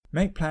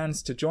Make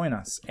plans to join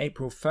us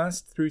April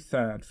 1st through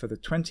 3rd for the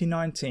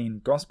 2019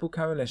 Gospel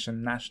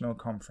Coalition National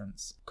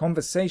Conference,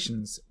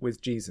 Conversations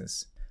with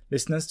Jesus.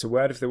 Listeners to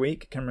Word of the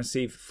Week can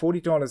receive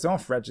 $40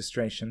 off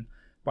registration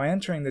by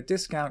entering the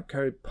discount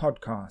code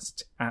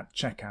PODCAST at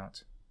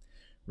checkout.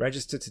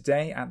 Register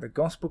today at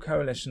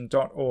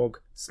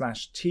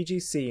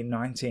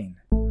thegospelcoalition.org/TGC19.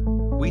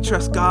 We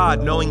trust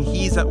God knowing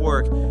He's at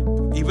work.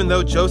 Even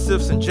though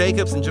Joseph's and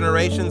Jacob's and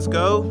generations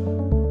go,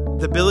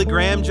 the Billy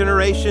Graham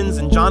generations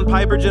and John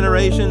Piper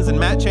generations and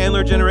Matt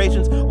Chandler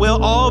generations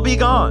will all be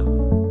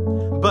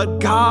gone. But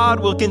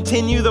God will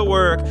continue the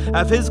work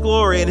of His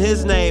glory and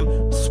His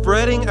name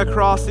spreading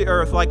across the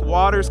earth like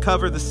waters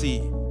cover the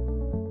sea.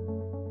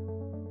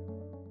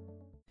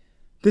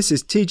 This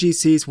is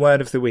TGC's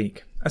Word of the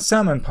Week, a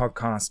sermon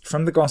podcast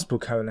from the Gospel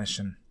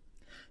Coalition.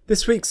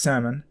 This week's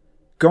sermon,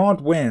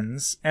 God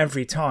Wins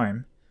Every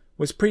Time,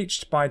 was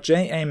preached by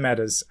J.A.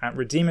 Medders at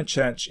Redeemer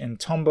Church in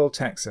Tomball,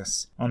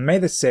 Texas, on May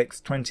the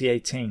 6th,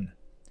 2018.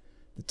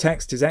 The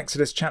text is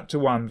Exodus chapter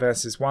 1,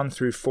 verses 1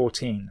 through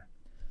 14.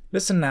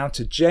 Listen now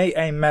to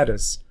J.A.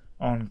 Medders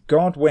on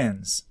God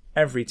Wins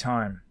Every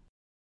Time.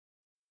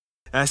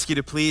 I ask you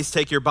to please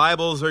take your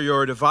Bibles or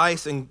your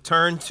device and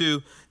turn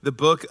to the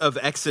book of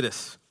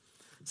Exodus.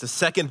 It's the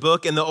second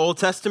book in the Old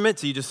Testament,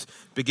 so you just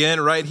begin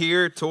right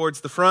here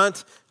towards the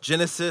front,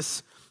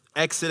 Genesis,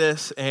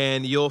 Exodus,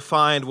 and you'll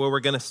find where we're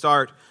going to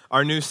start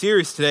our new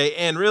series today.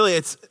 And really,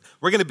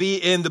 we're going to be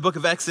in the book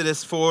of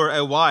Exodus for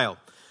a while.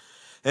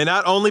 And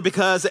not only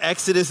because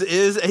Exodus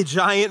is a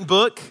giant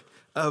book,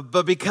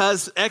 but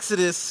because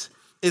Exodus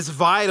is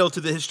vital to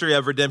the history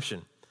of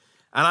redemption.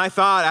 And I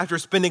thought, after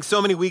spending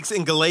so many weeks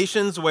in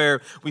Galatians, where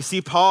we see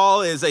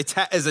Paul is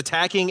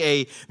attacking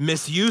a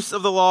misuse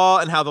of the law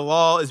and how the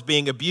law is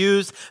being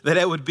abused, that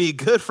it would be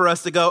good for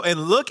us to go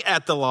and look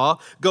at the law,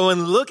 go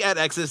and look at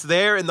Exodus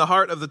there in the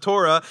heart of the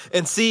Torah,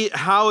 and see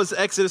how is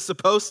Exodus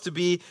supposed to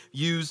be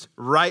used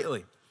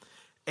rightly.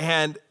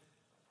 And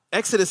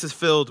Exodus is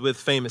filled with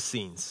famous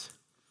scenes.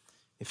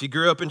 If you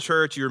grew up in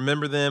church, you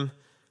remember them.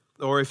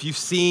 Or if you've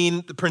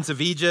seen The Prince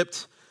of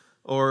Egypt,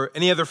 or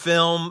any other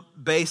film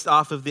based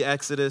off of the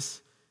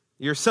Exodus,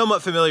 you're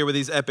somewhat familiar with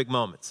these epic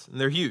moments, and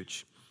they're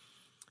huge.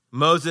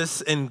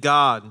 Moses and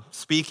God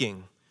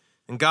speaking,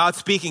 and God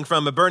speaking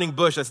from a burning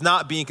bush that's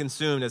not being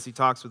consumed as he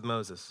talks with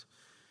Moses.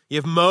 You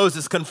have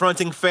Moses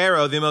confronting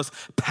Pharaoh, the most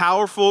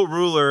powerful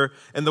ruler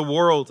in the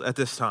world at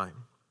this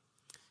time.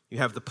 You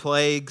have the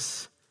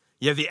plagues.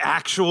 You have the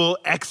actual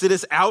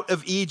Exodus out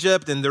of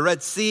Egypt and the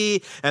Red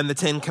Sea and the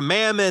Ten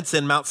Commandments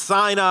and Mount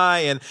Sinai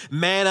and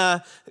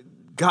manna,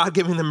 God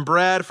giving them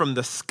bread from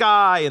the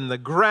sky and the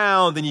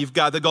ground, and you've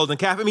got the golden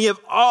calf. I mean, you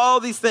have all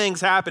these things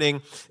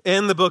happening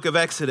in the book of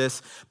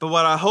Exodus, but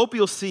what I hope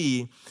you'll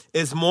see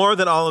is more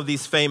than all of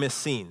these famous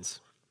scenes.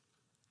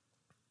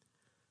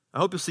 I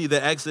hope you'll see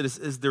that Exodus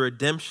is the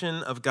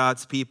redemption of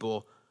God's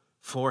people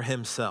for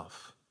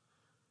Himself.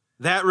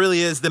 That really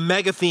is the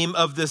mega theme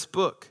of this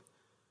book,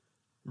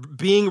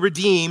 being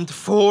redeemed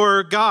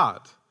for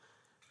God.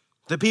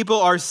 The people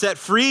are set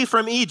free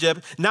from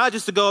Egypt, not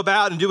just to go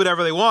about and do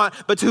whatever they want,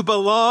 but to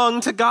belong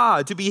to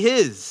God, to be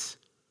His.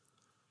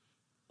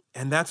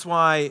 And that's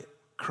why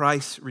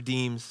Christ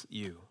redeems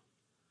you,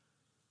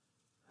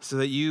 so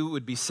that you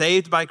would be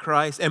saved by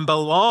Christ and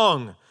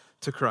belong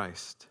to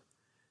Christ,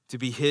 to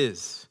be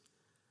His.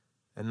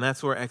 And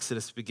that's where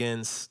Exodus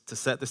begins to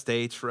set the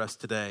stage for us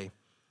today,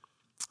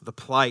 the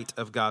plight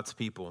of God's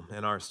people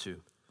and ours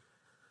too.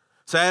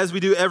 So as we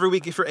do every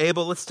week, if you're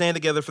able, let's stand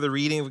together for the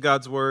reading of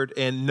God's word.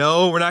 And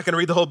no, we're not going to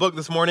read the whole book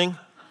this morning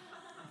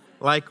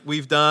like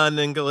we've done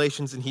in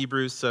Galatians and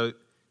Hebrews. So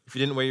if you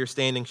didn't wear your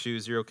standing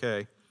shoes, you're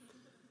okay.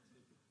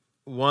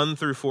 1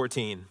 through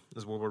 14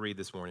 is what we'll read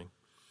this morning.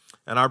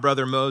 And our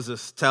brother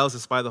Moses tells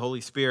us by the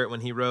Holy Spirit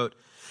when he wrote,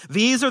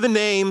 "These are the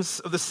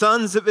names of the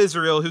sons of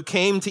Israel who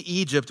came to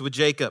Egypt with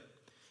Jacob.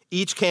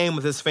 Each came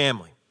with his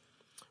family.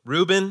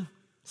 Reuben,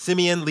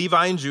 Simeon,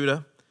 Levi, and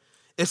Judah.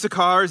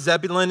 Issachar,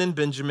 Zebulun, and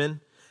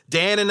Benjamin,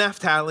 Dan and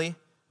Naphtali,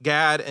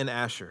 Gad, and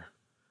Asher.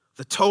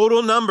 The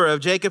total number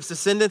of Jacob's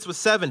descendants was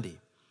 70.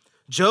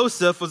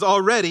 Joseph was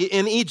already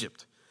in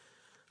Egypt.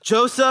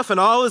 Joseph and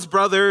all his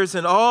brothers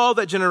and all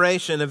that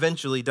generation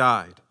eventually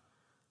died.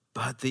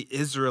 But the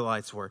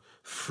Israelites were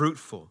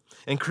fruitful,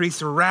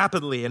 increased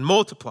rapidly, and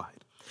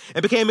multiplied,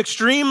 and became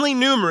extremely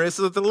numerous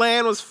so that the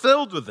land was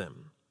filled with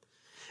them.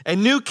 A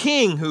new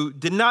king who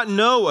did not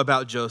know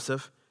about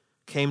Joseph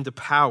came to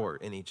power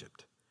in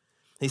Egypt.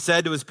 He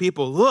said to his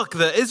people, 'Look,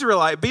 the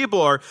Israelite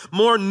people are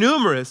more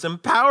numerous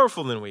and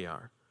powerful than we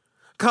are.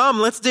 Come,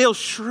 let's deal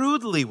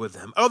shrewdly with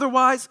them.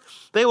 Otherwise,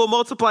 they will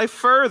multiply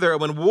further.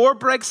 When war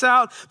breaks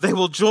out, they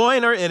will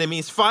join our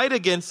enemies, fight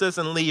against us,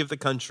 and leave the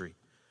country.'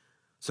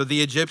 So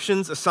the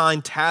Egyptians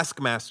assigned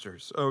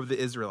taskmasters over the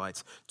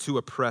Israelites to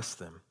oppress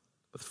them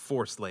with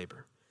forced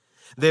labor.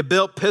 They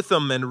built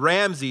Pithom and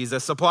Ramses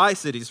as supply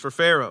cities for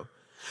Pharaoh.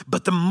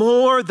 But the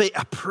more they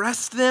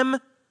oppressed them,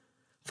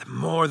 the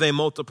more they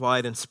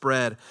multiplied and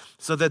spread,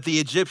 so that the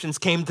Egyptians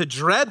came to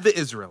dread the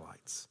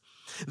Israelites.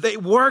 They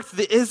worked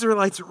the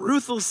Israelites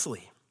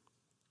ruthlessly.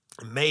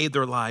 made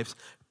their lives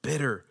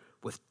bitter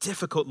with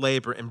difficult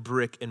labor in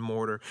brick and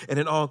mortar and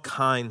in all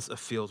kinds of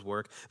field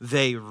work.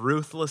 They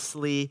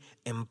ruthlessly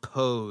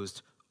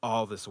imposed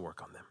all this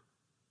work on them.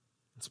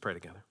 Let's pray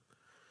together.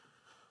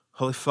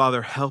 Holy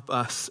Father, help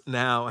us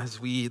now as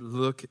we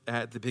look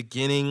at the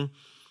beginning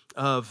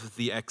of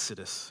the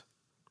Exodus.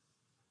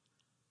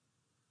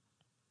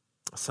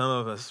 Some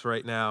of us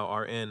right now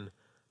are in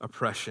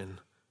oppression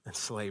and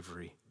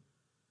slavery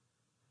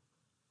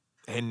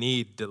and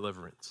need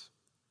deliverance.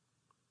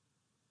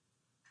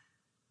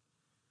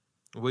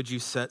 Would you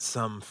set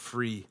some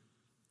free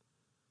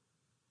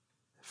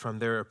from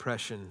their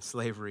oppression,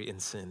 slavery, and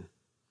sin,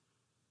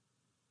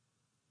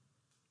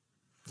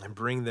 and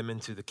bring them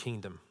into the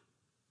kingdom?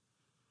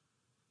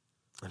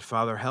 And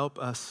Father, help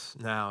us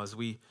now as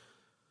we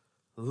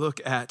look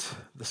at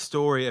the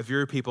story of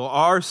your people,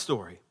 our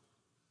story,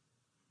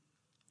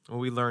 and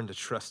we learn to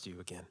trust you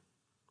again.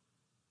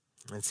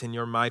 It's in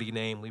your mighty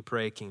name we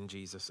pray, King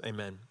Jesus.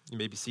 Amen. You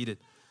may be seated.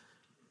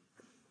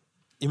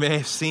 You may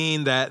have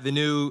seen that the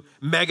new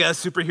mega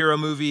superhero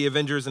movie,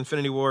 Avengers: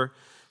 Infinity War,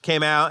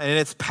 came out, and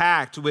it's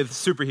packed with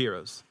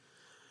superheroes.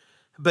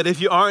 But if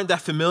you aren't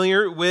that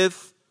familiar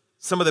with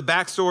some of the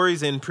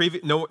backstories and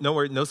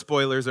no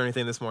spoilers or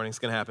anything this morning is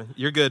going to happen.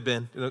 You're good,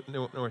 Ben.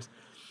 No worries.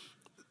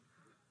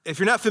 If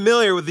you're not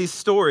familiar with these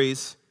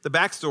stories, the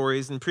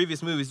backstories in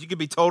previous movies, you could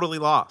be totally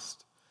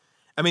lost.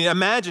 I mean,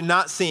 imagine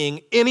not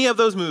seeing any of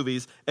those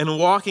movies and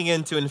walking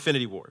into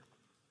Infinity War.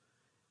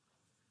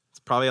 It's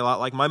probably a lot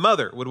like my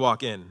mother would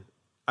walk in.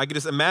 I could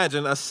just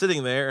imagine us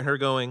sitting there and her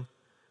going,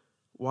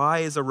 "Why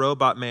is a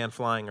robot man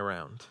flying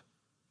around?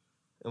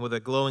 And with a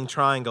glowing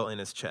triangle in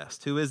his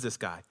chest. Who is this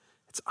guy?"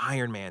 It's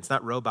Iron Man. It's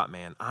not Robot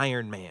Man.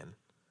 Iron Man.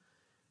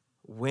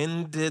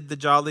 When did the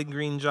Jolly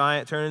Green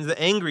Giant turn into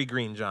the Angry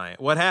Green Giant?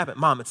 What happened?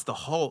 Mom, it's the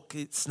Hulk.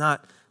 It's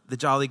not the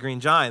Jolly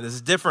Green Giant. This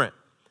is different.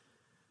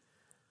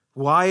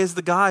 Why is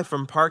the guy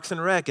from Parks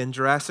and Rec and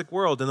Jurassic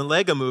World and the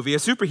Lego movie a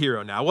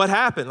superhero now? What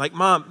happened? Like,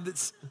 Mom,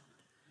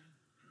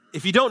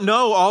 if you don't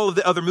know all of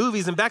the other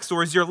movies and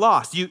backstories, you're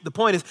lost. The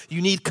point is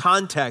you need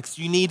context.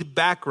 You need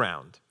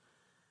background.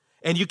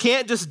 And you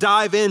can't just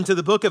dive into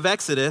the book of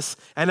Exodus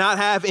and not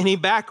have any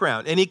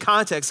background, any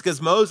context, because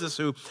Moses,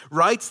 who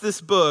writes this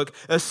book,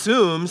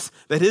 assumes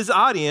that his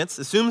audience,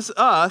 assumes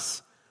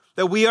us,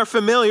 that we are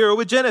familiar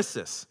with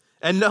Genesis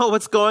and know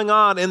what's going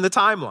on in the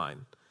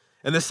timeline.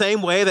 In the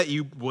same way that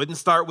you wouldn't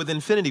start with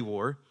Infinity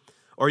War,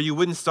 or you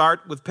wouldn't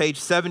start with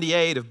page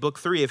 78 of book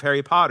 3 of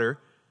Harry Potter,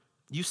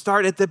 you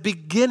start at the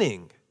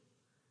beginning.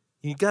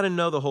 You got to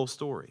know the whole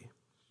story.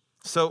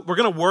 So we're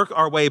going to work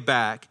our way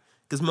back,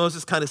 because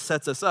Moses kind of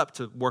sets us up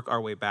to work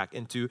our way back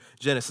into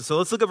Genesis. So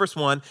let's look at verse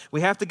 1.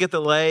 We have to get the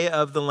lay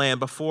of the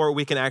land before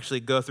we can actually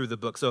go through the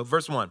book. So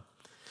verse 1.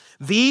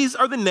 These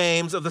are the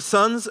names of the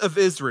sons of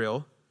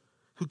Israel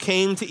who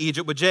came to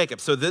Egypt with Jacob.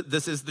 So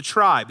this is the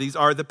tribe. These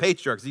are the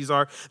patriarchs. These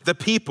are the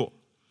people.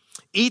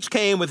 Each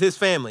came with his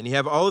family, and you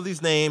have all of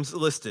these names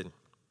listed.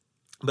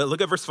 But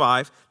look at verse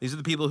 5. These are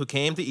the people who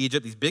came to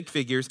Egypt, these big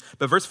figures.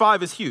 But verse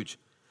 5 is huge.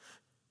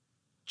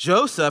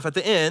 Joseph, at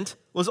the end,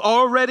 was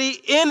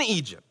already in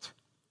Egypt.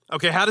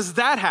 Okay, how does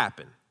that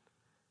happen?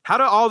 How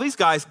do all these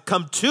guys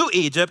come to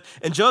Egypt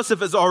and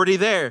Joseph is already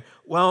there?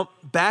 Well,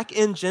 back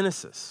in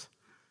Genesis,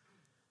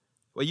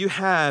 what you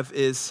have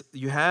is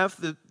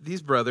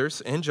these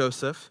brothers and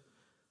Joseph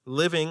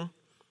living,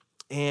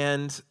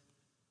 and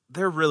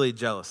they're really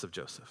jealous of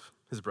Joseph,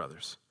 his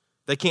brothers.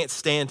 They can't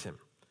stand him.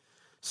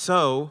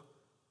 So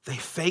they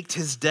faked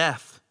his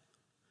death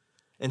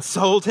and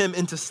sold him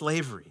into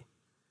slavery.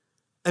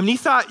 I mean, you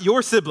thought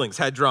your siblings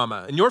had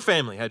drama and your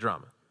family had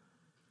drama.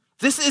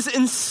 This is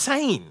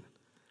insane.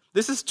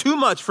 This is too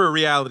much for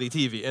reality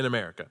TV in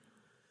America.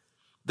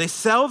 They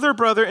sell their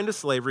brother into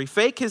slavery,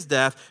 fake his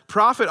death,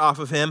 profit off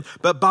of him,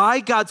 but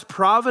by God's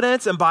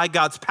providence and by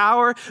God's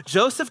power,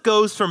 Joseph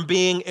goes from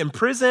being in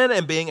prison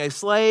and being a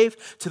slave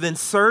to then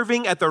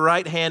serving at the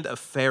right hand of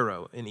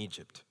Pharaoh in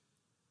Egypt.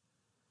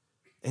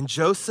 And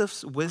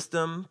Joseph's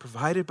wisdom,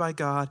 provided by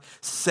God,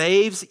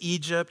 saves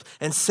Egypt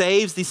and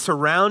saves the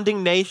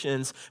surrounding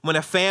nations when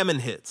a famine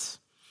hits.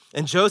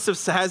 And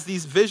Joseph has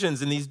these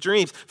visions and these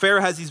dreams.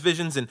 Pharaoh has these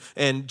visions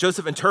and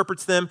Joseph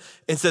interprets them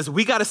and says,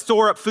 we got to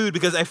store up food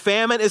because a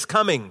famine is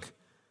coming.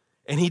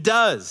 And he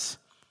does.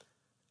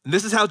 And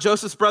this is how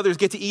Joseph's brothers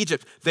get to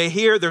Egypt. They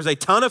hear there's a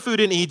ton of food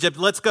in Egypt.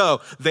 Let's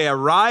go. They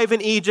arrive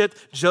in Egypt.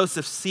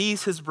 Joseph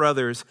sees his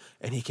brothers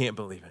and he can't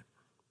believe it.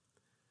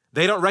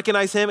 They don't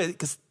recognize him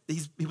because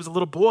he was a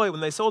little boy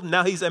when they sold him.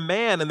 Now he's a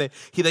man, and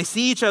they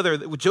see each other.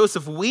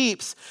 Joseph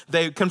weeps.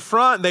 They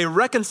confront, they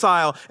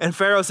reconcile, and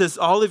Pharaoh says,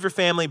 all of your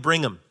family,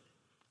 bring them.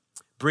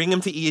 Bring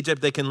them to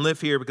Egypt. They can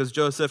live here because,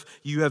 Joseph,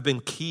 you have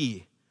been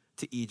key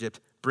to Egypt.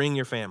 Bring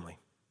your family.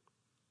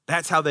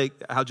 That's how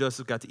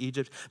Joseph got to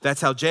Egypt. That's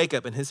how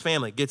Jacob and his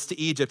family gets to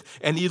Egypt.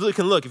 And you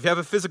can look, if you have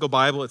a physical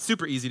Bible, it's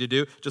super easy to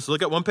do. Just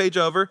look at one page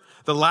over.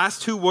 The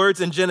last two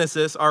words in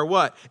Genesis are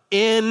what?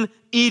 In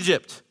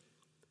Egypt.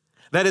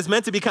 That is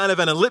meant to be kind of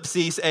an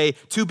ellipsis, a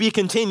to be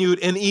continued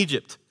in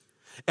Egypt.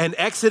 And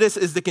Exodus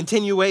is the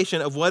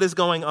continuation of what is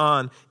going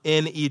on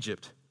in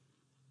Egypt.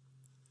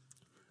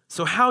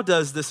 So how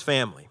does this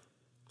family,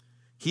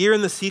 here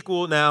in the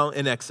sequel now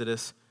in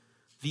Exodus,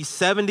 these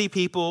 70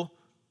 people,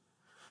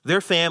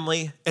 their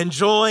family,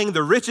 enjoying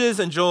the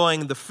riches,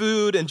 enjoying the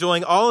food,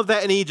 enjoying all of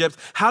that in Egypt,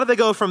 how do they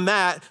go from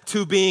that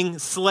to being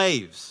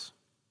slaves,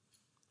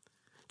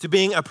 to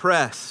being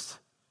oppressed,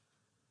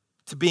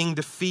 to being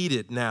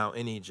defeated now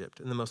in Egypt,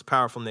 in the most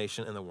powerful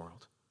nation in the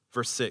world?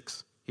 Verse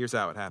 6, here's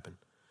how it happened.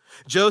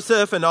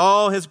 Joseph and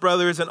all his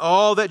brothers and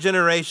all that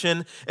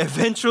generation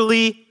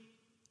eventually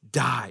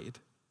died.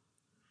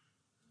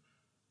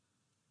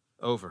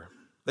 Over.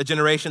 The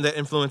generation that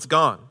influenced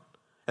gone.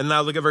 And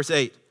now look at verse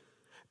 8.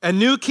 A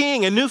new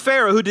king, a new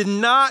Pharaoh who did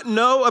not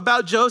know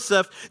about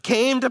Joseph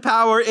came to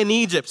power in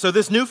Egypt. So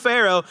this new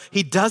Pharaoh,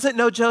 he doesn't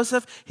know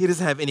Joseph. He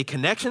doesn't have any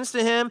connections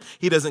to him.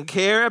 He doesn't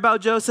care about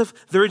Joseph.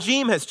 The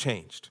regime has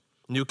changed.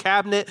 New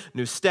cabinet,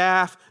 new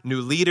staff, new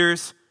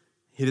leaders.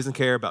 He doesn't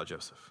care about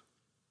Joseph,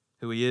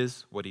 who he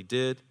is, what he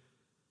did.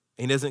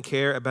 And he doesn't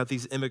care about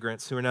these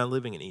immigrants who are now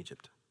living in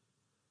Egypt.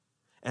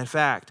 In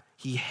fact,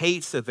 he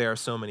hates that there are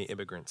so many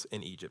immigrants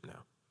in Egypt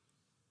now.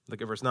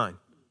 Look at verse 9.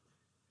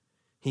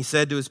 He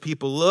said to his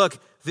people, look,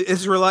 the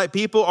Israelite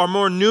people are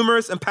more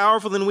numerous and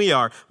powerful than we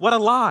are. What a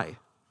lie.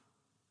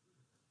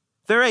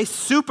 They're a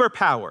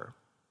superpower.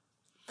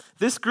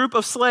 This group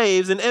of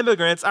slaves and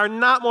immigrants are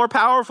not more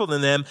powerful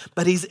than them,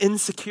 but he's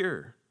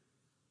insecure,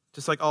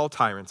 just like all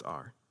tyrants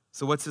are.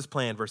 So what's his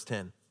plan? Verse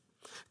 10.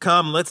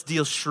 Come, let's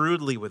deal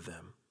shrewdly with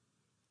them.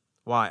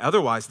 Why?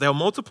 Otherwise, they'll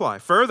multiply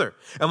further.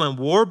 And when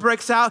war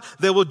breaks out,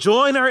 they will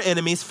join our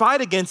enemies, fight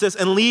against us,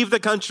 and leave the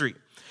country.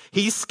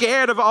 He's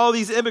scared of all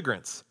these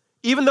immigrants.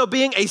 Even though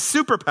being a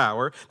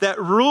superpower that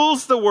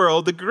rules the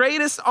world, the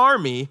greatest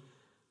army,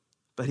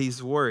 but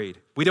he's worried.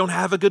 We don't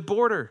have a good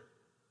border.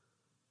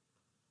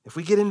 If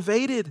we get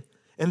invaded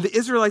and the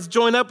Israelites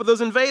join up with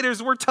those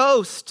invaders, we're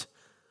toast.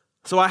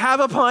 So I have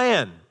a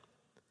plan.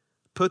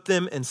 Put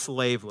them in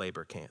slave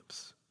labor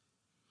camps.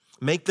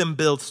 Make them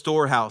build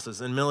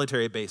storehouses and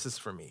military bases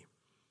for me.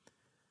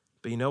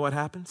 But you know what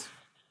happens?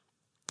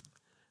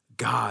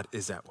 God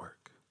is at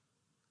work.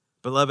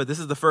 Beloved, this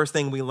is the first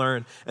thing we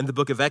learn in the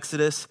book of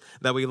Exodus,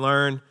 that we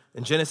learn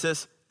in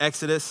Genesis,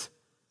 Exodus,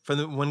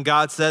 from when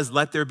God says,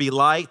 let there be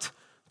light,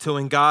 to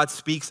when God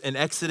speaks in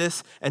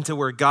Exodus, and to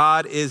where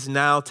God is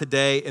now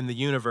today in the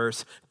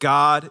universe.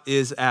 God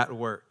is at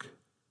work.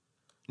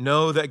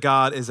 Know that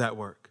God is at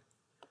work.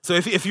 So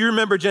if you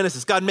remember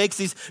Genesis, God makes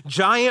these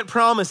giant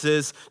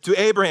promises to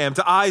Abraham,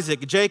 to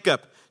Isaac,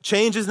 Jacob,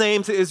 change his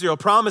name to Israel,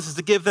 promises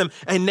to give them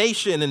a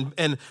nation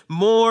and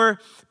more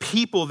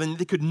people than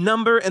they could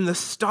number in the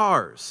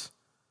stars.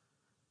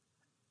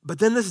 But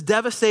then this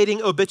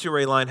devastating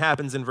obituary line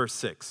happens in verse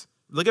 6.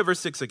 Look at verse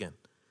 6 again.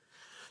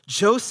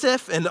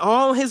 Joseph and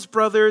all his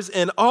brothers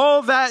and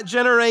all that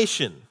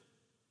generation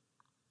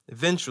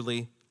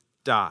eventually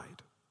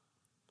died.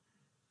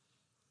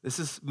 This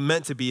is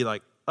meant to be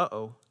like,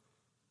 uh-oh.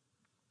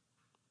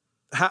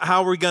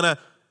 How are we gonna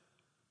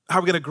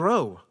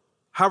grow?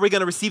 How are we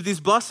gonna receive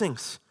these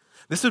blessings?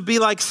 This would be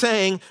like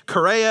saying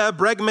Correa,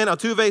 Bregman,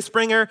 Altuve,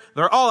 Springer,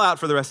 they're all out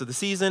for the rest of the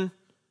season.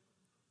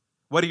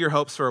 What are your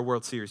hopes for a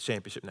World Series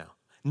championship now?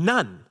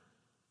 None.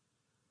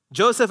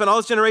 Joseph and all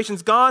his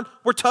generations gone,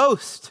 we're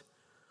toast.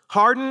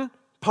 Harden,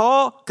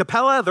 Paul,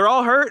 Capella, they're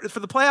all hurt for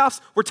the playoffs,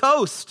 we're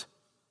toast.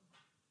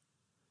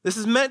 This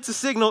is meant to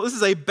signal this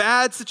is a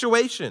bad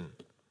situation.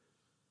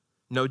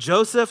 No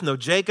Joseph, no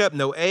Jacob,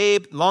 no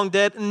Abe, long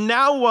dead.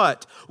 Now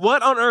what?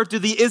 What on earth do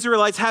the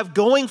Israelites have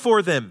going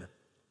for them?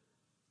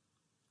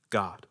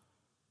 God.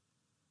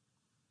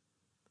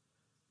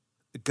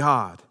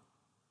 God,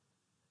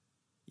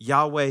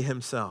 Yahweh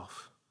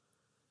himself,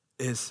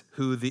 is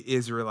who the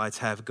Israelites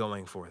have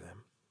going for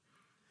them.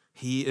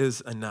 He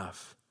is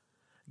enough.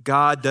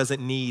 God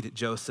doesn't need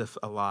Joseph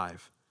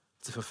alive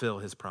to fulfill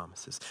his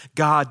promises.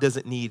 God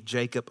doesn't need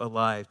Jacob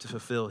alive to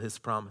fulfill his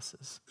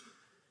promises.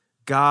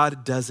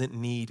 God doesn't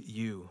need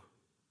you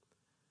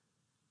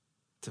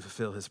to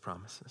fulfill his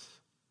promises.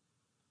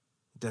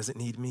 He doesn't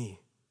need me.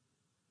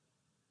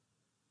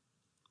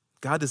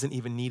 God doesn't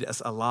even need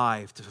us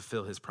alive to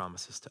fulfill his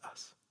promises to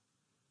us.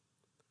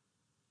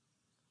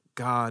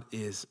 God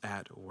is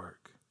at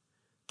work.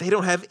 They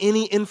don't have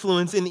any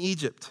influence in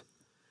Egypt.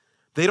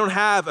 They don't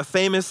have a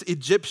famous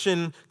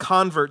Egyptian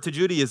convert to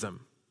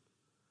Judaism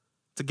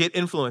to get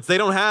influence. They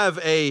don't have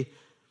a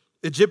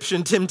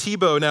Egyptian Tim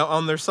Tebow now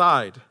on their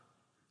side.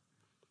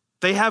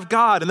 They have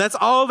God, and that's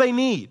all they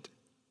need.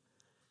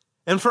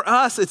 And for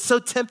us, it's so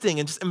tempting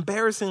and just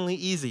embarrassingly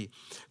easy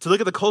to look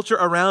at the culture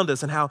around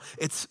us and how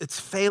it's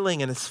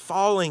failing and it's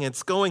falling and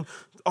it's going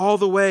all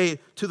the way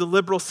to the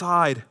liberal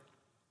side.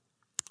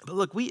 But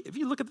look, if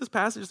you look at this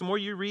passage, the more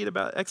you read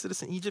about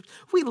Exodus and Egypt,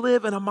 we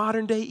live in a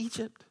modern day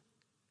Egypt.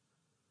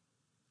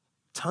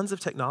 Tons of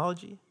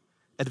technology,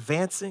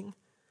 advancing,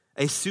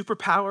 a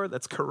superpower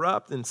that's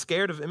corrupt and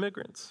scared of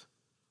immigrants.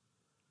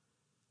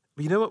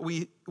 But you know what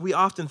we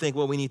often think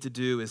what we need to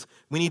do is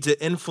we need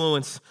to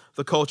influence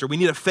the culture. We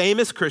need a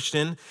famous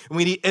Christian, and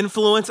we need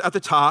influence at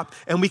the top,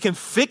 and we can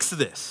fix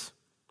this.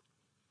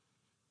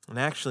 And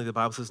actually, the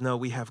Bible says, no,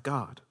 we have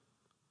God.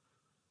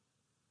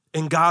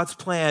 in God's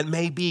plan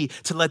may be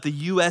to let the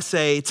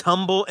USA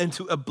tumble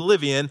into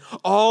oblivion,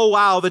 all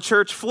while the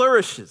church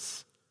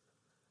flourishes.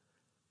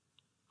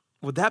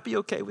 Would that be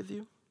okay with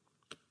you?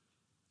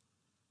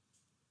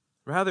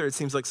 Rather, it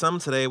seems like some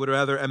today would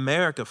rather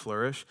America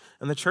flourish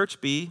and the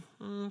church be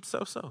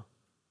so-so.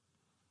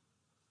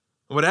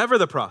 Whatever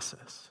the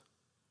process,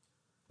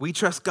 we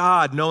trust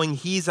God knowing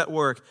he's at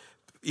work.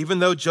 Even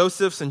though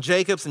Joseph's and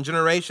Jacob's and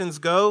generations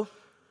go,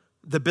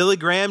 the Billy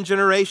Graham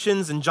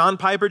generations and John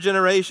Piper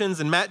generations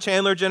and Matt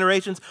Chandler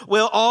generations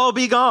will all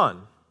be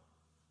gone.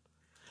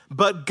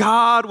 But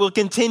God will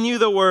continue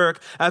the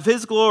work of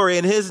his glory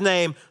and his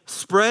name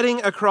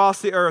spreading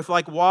across the earth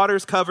like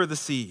waters cover the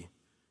sea.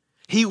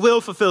 He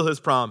will fulfill his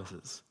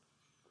promises.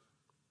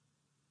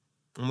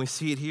 And we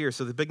see it here.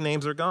 So the big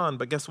names are gone,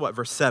 but guess what?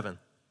 Verse 7.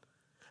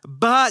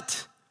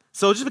 But,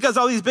 so just because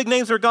all these big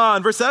names are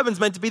gone, verse 7 is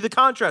meant to be the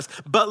contrast.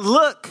 But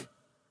look,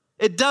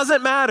 it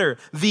doesn't matter.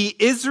 The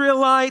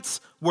Israelites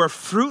were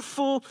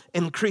fruitful,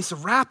 increased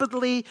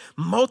rapidly,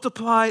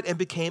 multiplied, and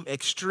became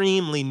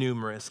extremely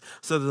numerous,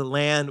 so that the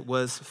land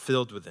was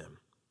filled with them.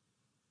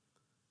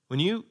 When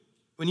you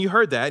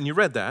heard that and you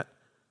read that,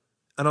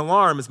 an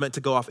alarm is meant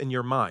to go off in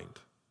your mind.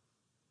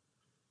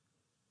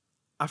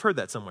 I've heard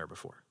that somewhere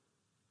before.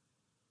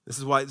 This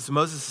is why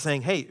Moses is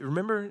saying, hey,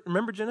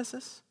 remember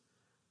Genesis?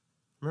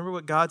 Remember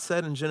what God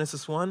said in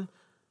Genesis 1?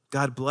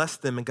 God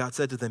blessed them and God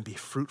said to them, be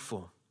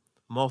fruitful,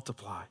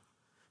 multiply,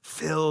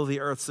 fill the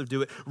earth,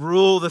 subdue it,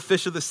 rule the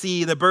fish of the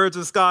sea and the birds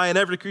of the sky and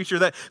every creature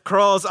that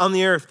crawls on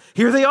the earth.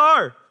 Here they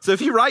are. So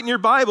if you write in your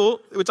Bible,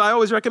 which I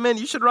always recommend,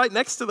 you should write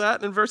next to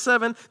that in verse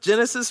 7,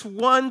 Genesis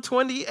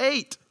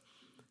 1:28.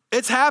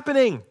 It's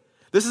happening.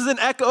 This is an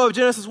echo of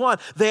Genesis 1.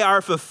 They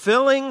are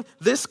fulfilling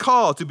this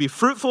call to be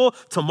fruitful,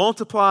 to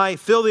multiply,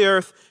 fill the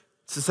earth,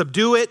 to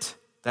subdue it.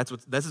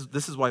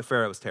 This is why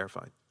Pharaoh was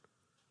terrified.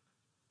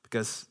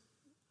 Because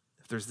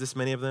if there's this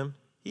many of them,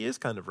 he is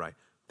kind of right.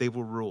 They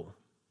will rule.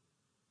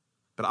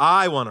 But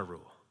I want to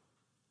rule.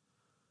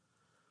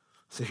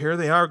 So here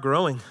they are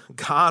growing.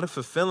 God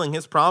fulfilling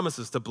his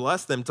promises to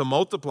bless them, to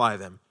multiply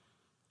them.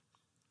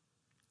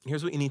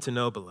 Here's what you need to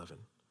know, beloved.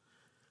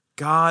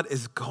 God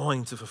is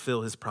going to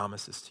fulfill his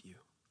promises to you.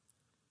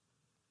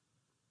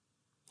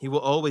 He will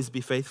always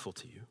be faithful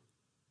to you.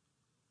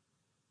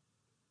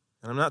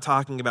 And I'm not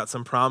talking about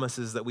some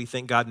promises that we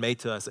think God made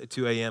to us at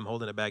 2 a.m.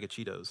 holding a bag of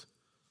Cheetos.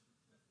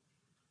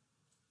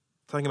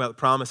 I'm talking about the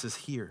promises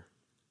here.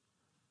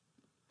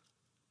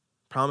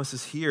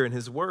 Promises here in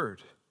his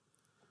word.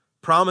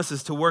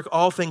 Promises to work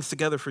all things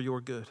together for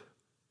your good.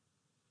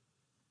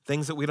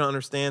 Things that we don't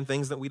understand,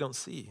 things that we don't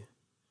see.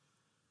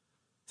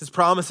 His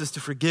promises to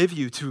forgive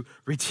you, to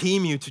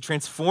redeem you, to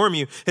transform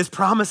you. His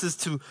promises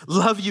to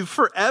love you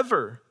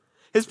forever.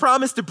 His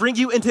promise to bring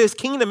you into his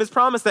kingdom. His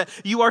promise that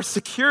you are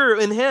secure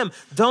in him.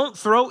 Don't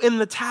throw in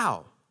the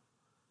towel.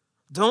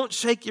 Don't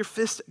shake your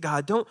fist at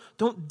God.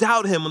 Don't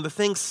doubt him when the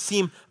things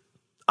seem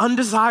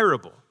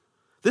undesirable.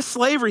 This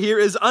slavery here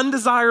is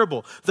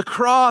undesirable. The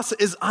cross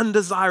is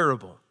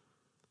undesirable.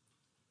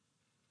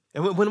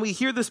 And when we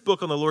hear this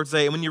book on the Lord's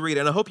Day, and when you read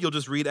it, and I hope you'll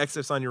just read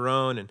Exodus on your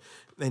own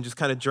and just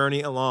kind of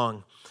journey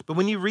along. But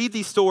when you read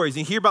these stories,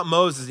 and you hear about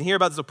Moses, and you hear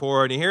about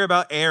Zipporah, and you hear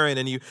about Aaron,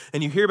 and you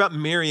hear about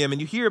Miriam,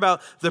 and you hear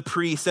about the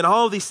priests, and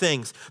all of these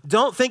things,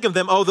 don't think of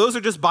them, oh, those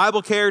are just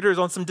Bible characters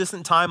on some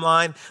distant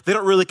timeline. They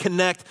don't really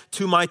connect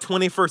to my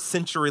 21st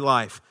century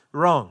life.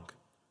 Wrong.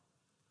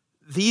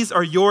 These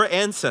are your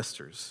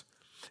ancestors.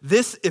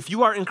 This, if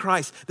you are in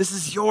Christ, this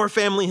is your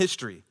family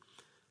history.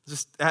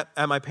 Just at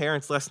my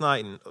parents' last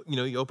night, and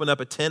you open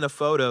up a tin of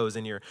photos,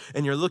 and you're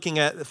looking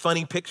at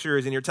funny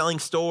pictures, and you're telling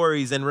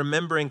stories and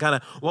remembering kind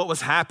of what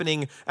was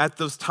happening at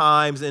those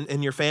times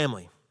in your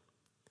family.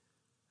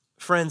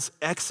 Friends,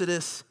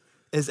 Exodus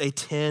is a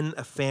tin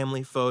of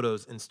family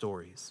photos and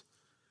stories.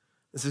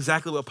 This is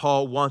exactly what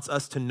Paul wants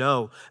us to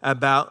know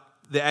about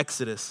the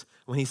Exodus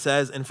when he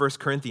says in 1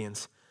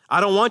 Corinthians,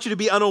 I don't want you to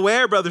be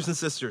unaware, brothers and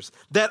sisters,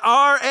 that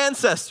our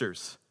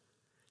ancestors,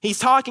 he's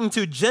talking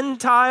to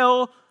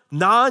Gentile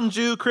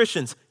non-Jew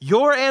Christians,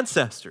 your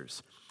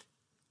ancestors,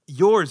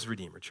 yours,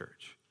 Redeemer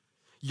Church,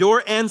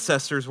 your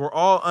ancestors were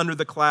all under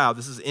the cloud.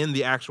 This is in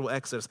the actual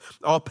Exodus.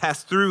 All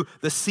passed through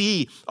the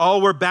sea.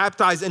 All were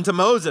baptized into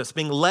Moses,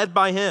 being led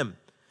by him.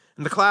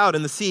 In the cloud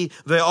and the sea,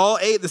 they all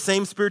ate the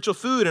same spiritual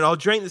food and all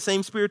drank the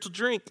same spiritual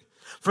drink.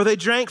 For they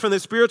drank from the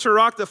spiritual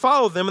rock that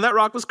followed them, and that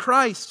rock was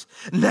Christ.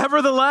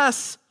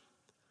 Nevertheless,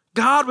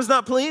 God was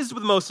not pleased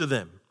with most of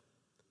them.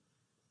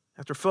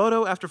 After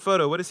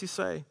photo, what does he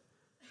say?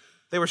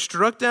 They were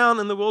struck down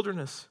in the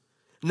wilderness.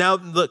 Now,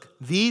 look,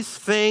 these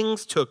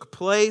things took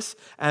place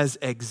as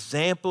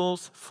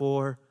examples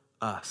for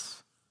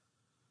us,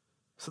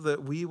 so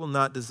that we will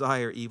not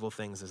desire evil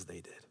things as they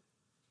did.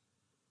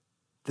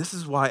 This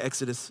is why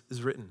Exodus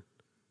is written,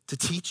 to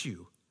teach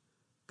you.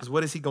 Because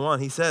what does he go on?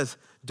 He says,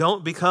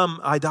 don't become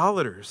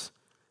idolaters,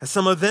 as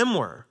some of them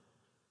were.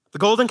 The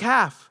golden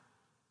calf.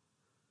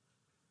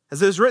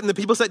 As it is written, the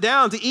people sat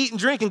down to eat and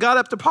drink and got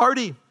up to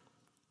party.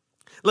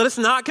 Let us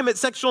not commit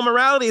sexual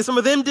immorality as some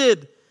of them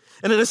did.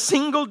 And in a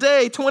single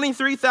day,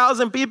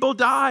 23,000 people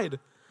died.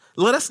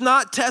 Let us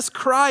not test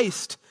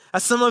Christ,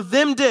 as some of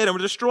them did and were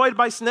destroyed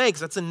by snakes.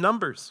 That's in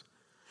Numbers.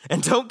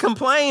 And don't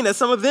complain, as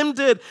some of them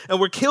did and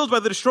were killed by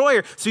the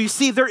destroyer. So you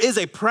see, there is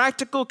a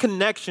practical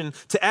connection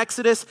to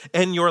Exodus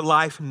and your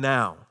life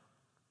now.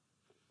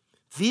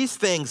 These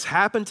things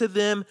happened to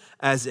them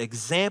as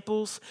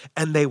examples,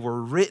 and they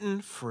were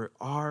written for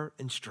our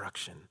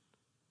instruction,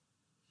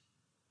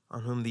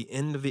 on whom the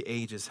end of the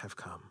ages have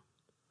come.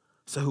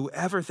 So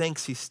whoever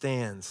thinks he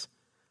stands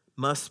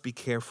must be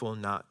careful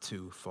not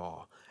to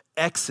fall.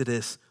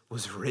 Exodus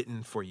was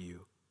written for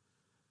you,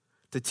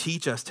 to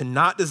teach us to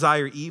not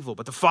desire evil,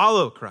 but to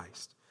follow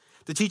Christ,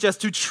 to teach us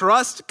to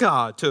trust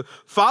God, to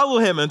follow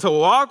him and to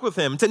walk with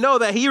him, to know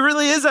that he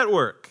really is at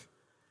work.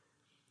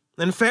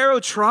 And Pharaoh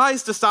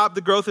tries to stop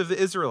the growth of the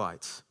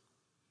Israelites.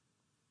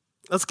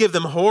 Let's give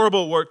them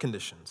horrible work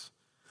conditions.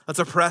 Let's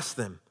oppress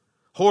them.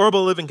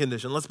 Horrible living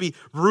condition. Let's be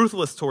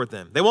ruthless toward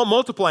them. They won't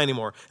multiply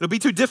anymore. It'll be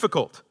too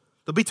difficult.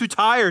 They'll be too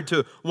tired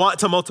to want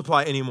to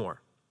multiply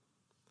anymore.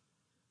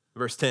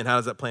 Verse 10, how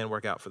does that plan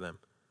work out for them?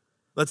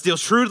 Let's deal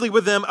shrewdly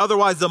with them,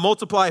 otherwise they'll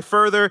multiply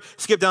further.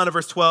 Skip down to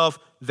verse 12.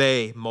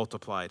 They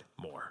multiplied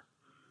more.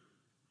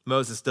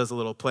 Moses does a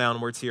little play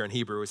on words here in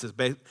Hebrew. It says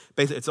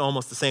basically it's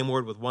almost the same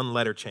word with one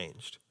letter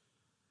changed.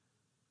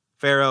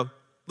 Pharaoh,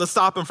 let's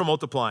stop them from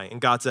multiplying. And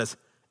God says,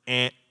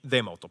 and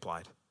they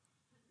multiplied.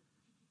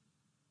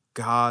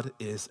 God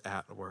is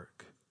at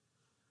work.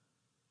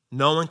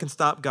 No one can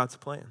stop God's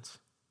plans.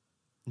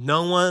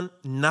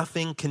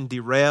 Nothing can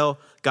derail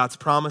God's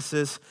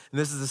promises. And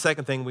this is the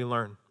second thing we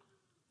learn.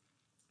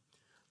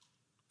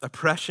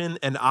 Oppression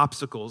and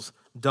obstacles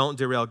don't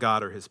derail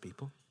God or his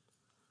people.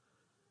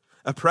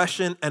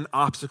 Oppression and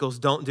obstacles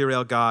don't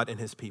derail God and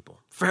his people.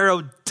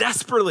 Pharaoh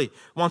desperately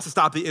wants to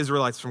stop the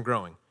Israelites from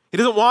growing. He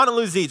doesn't want to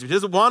lose Egypt. He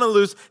doesn't want to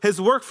lose his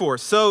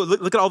workforce. So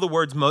look at all the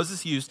words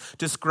Moses used to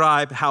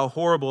describe how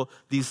horrible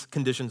these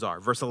conditions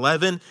are. Verse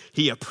 11,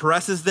 he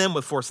oppresses them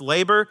with forced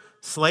labor,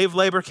 slave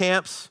labor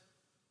camps.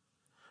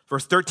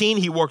 Verse 13,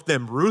 he worked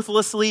them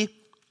ruthlessly.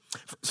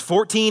 Verse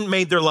 14,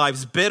 made their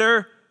lives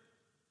bitter.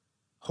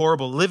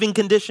 Horrible living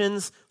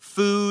conditions,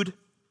 food.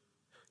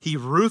 He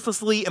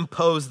ruthlessly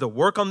imposed the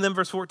work on them,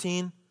 verse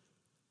 14.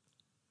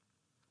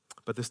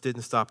 But this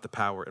didn't stop the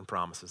power and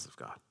promises of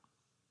God.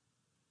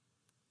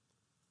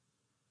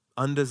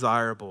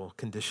 Undesirable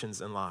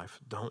conditions in life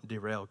don't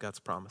derail God's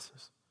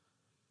promises.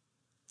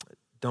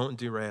 Don't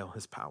derail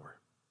his power.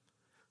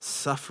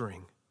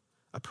 Suffering,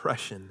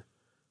 oppression,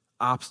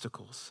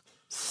 obstacles,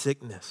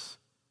 sickness,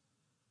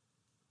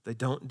 they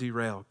don't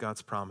derail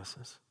God's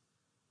promises.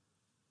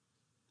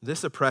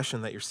 This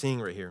oppression that you're seeing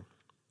right here,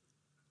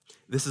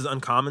 this is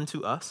uncommon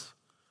to us,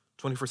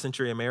 21st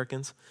century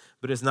Americans,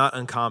 but it's not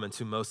uncommon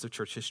to most of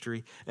church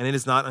history, and it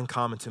is not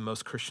uncommon to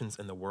most Christians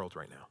in the world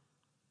right now.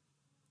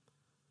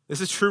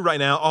 This is true right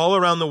now all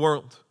around the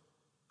world.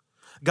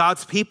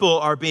 God's people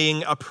are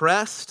being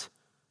oppressed,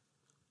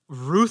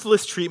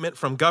 ruthless treatment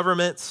from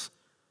governments,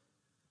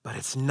 but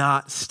it's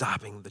not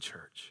stopping the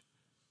church.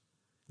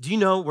 Do you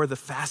know where the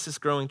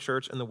fastest growing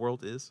church in the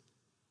world is?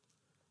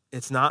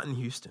 It's not in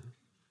Houston.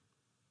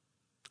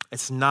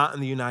 It's not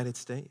in the United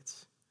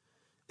States.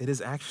 It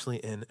is actually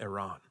in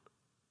Iran.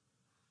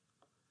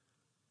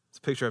 It's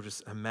a picture of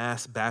just a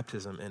mass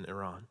baptism in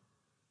Iran.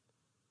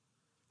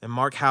 And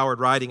Mark Howard,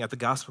 writing at the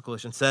Gospel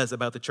Coalition, says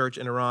about the church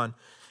in Iran,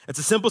 it's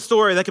a simple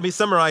story that can be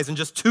summarized in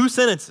just 2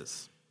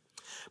 sentences.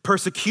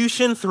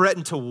 Persecution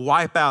threatened to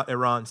wipe out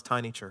Iran's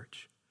tiny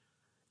church.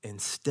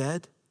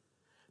 Instead,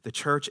 the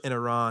church in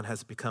Iran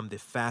has become the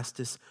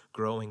fastest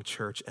growing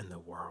church in the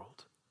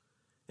world,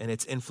 and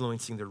it's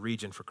influencing the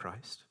region for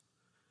Christ.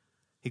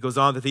 He goes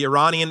on that the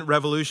Iranian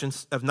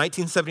revolutions of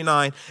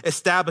 1979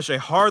 established a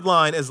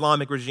hardline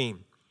Islamic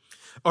regime.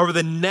 Over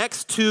the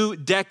next 2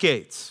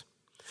 decades,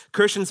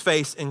 Christians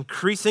faced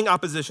increasing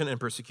opposition and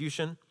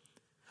persecution.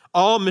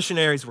 All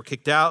missionaries were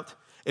kicked out.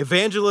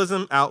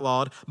 Evangelism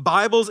outlawed.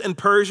 Bibles in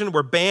Persian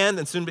were banned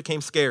and soon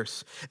became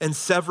scarce. And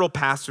several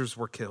pastors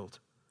were killed.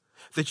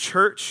 The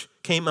church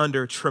came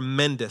under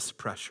tremendous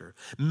pressure.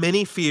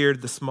 Many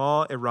feared the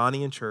small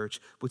Iranian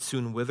church would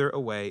soon wither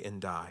away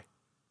and die.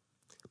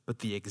 But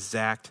the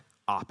exact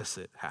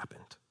opposite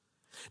happened.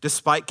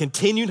 Despite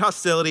continued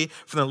hostility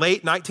from the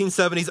late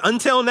 1970s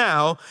until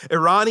now,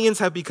 Iranians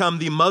have become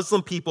the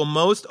Muslim people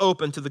most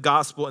open to the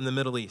gospel in the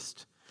Middle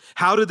East.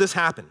 How did this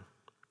happen?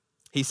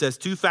 He says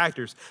 2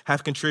 factors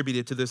have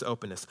contributed to this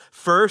openness.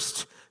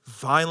 First,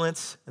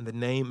 violence in the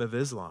name of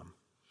Islam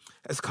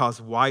has caused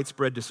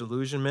widespread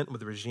disillusionment with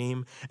the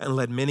regime and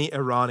led many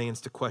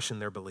Iranians to question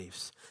their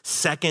beliefs.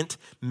 Second,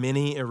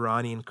 many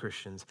Iranian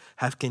Christians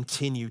have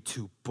continued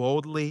to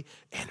boldly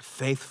and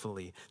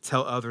faithfully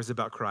tell others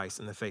about Christ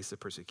in the face of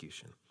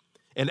persecution.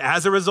 And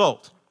as a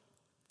result,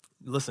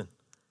 listen,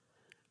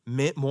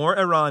 more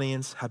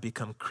Iranians have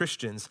become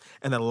Christians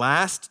in the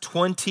last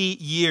 20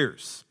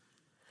 years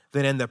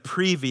than in the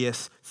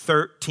previous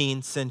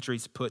 13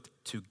 centuries put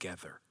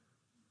together.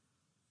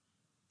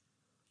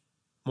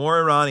 More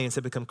Iranians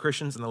have become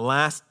Christians in the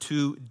last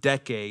 2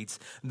 decades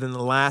than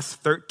the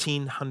last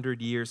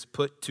 1,300 years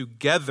put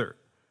together.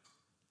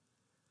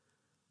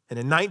 And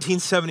in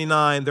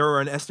 1979, there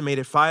were an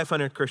estimated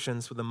 500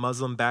 Christians with a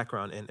Muslim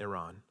background in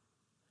Iran.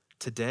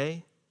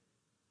 Today,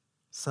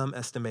 some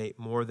estimate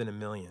more than 1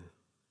 million.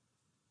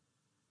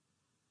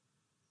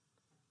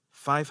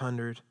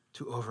 500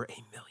 to over 1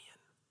 million.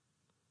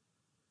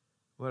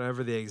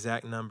 Whatever the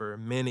exact number,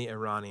 many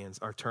Iranians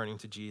are turning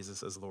to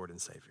Jesus as Lord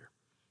and Savior.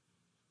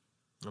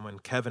 And when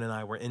Kevin and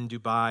I were in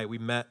Dubai, we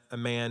met a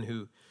man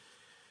who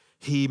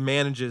he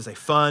manages a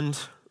fund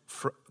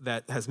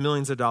that has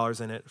millions of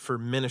dollars in it for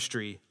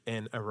ministry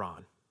in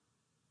Iran.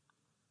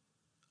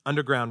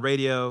 Underground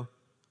radio,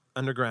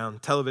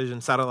 underground television,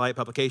 satellite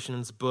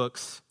publications,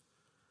 books.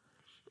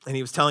 And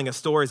he was telling us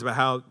stories about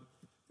how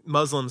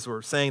Muslims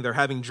were saying they're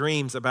having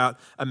dreams about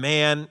a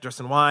man dressed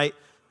in white,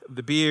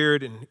 the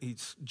beard, and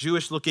he's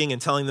Jewish looking,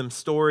 and telling them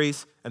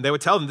stories. And they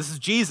would tell them, this is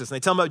Jesus. And they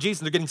tell them about Jesus,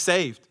 and they're getting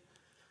saved.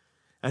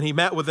 And he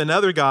met with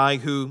another guy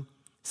who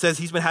says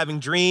he's been having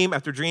dream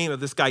after dream of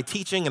this guy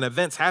teaching and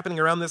events happening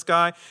around this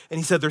guy. And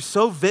he said, they're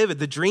so vivid.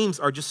 The dreams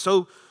are just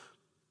so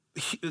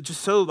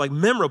like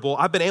memorable.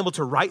 I've been able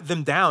to write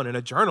them down in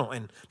a journal.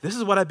 And this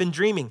is what I've been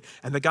dreaming.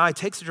 And the guy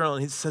takes the journal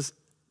and he says,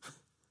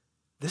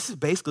 this is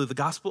basically the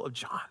Gospel of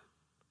John.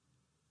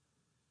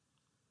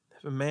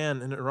 A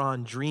man in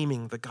Iran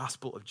dreaming the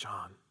Gospel of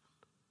John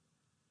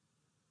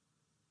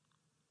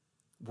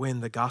when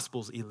the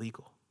gospel's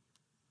illegal.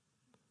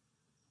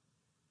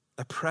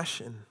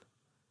 Oppression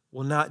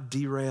will not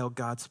derail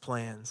God's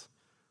plans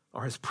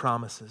or his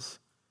promises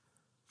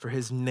for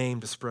his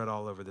name to spread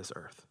all over this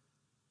earth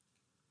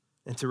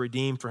and to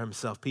redeem for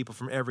himself people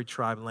from every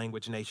tribe,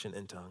 language, nation,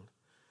 and tongue.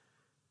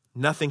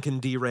 Nothing can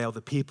derail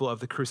the people of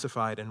the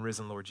crucified and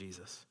risen Lord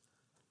Jesus.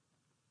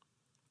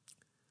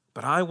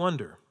 But I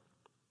wonder,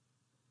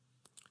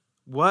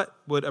 what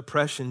would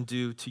oppression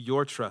do to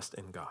your trust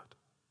in God?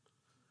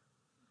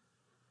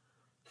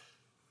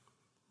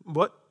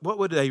 What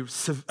would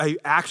a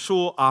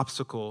actual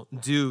obstacle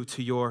do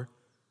to your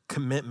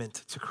commitment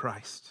to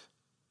Christ?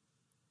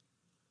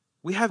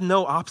 We have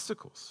no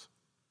obstacles.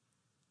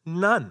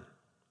 None.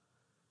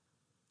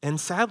 And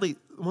sadly,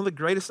 one of the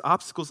greatest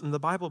obstacles in the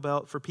Bible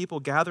Belt for people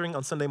gathering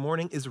on Sunday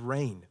morning is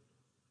rain.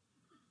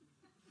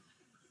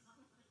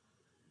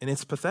 And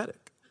it's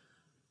pathetic.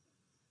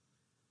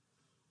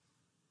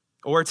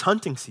 Or it's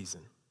hunting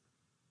season.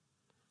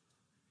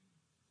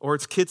 Or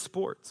it's kids'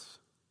 sports.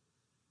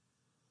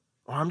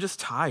 Or I'm just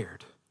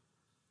tired.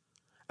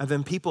 And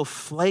then people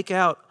flake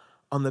out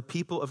on the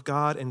people of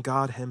God and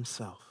God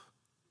himself.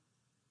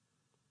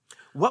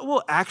 What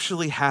will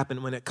actually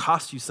happen when it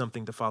costs you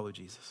something to follow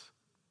Jesus?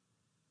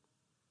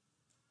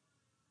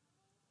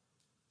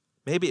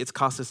 Maybe it's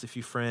cost us a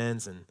few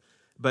friends,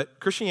 but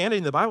Christianity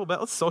in the Bible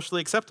Belt is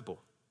socially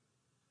acceptable.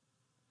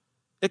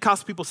 It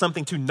costs people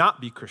something to not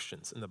be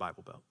Christians in the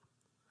Bible Belt.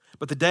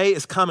 But the day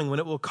is coming when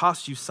it will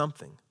cost you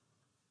something.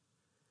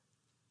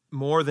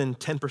 More than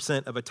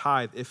 10% of a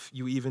tithe, if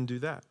you even do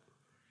that.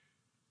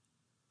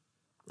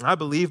 I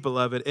believe,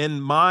 beloved, in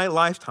my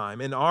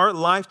lifetime, in our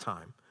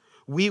lifetime,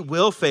 we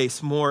will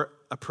face more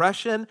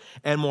oppression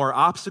and more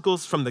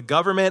obstacles from the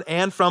government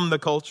and from the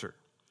culture.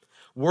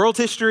 World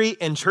history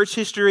and church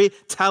history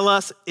tell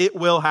us it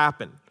will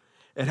happen.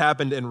 It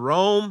happened in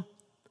Rome.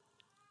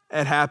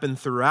 It happened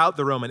throughout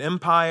the Roman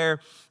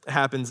Empire. It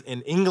happens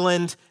in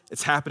England.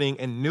 It's happening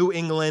in New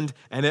England,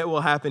 and it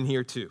will happen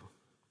here too.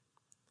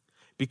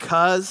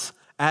 Because,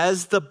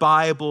 as the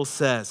Bible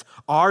says,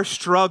 our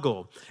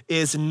struggle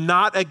is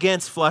not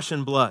against flesh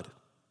and blood,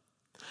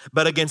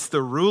 but against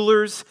the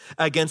rulers,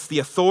 against the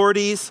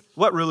authorities.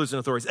 What rulers and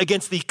authorities?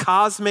 Against the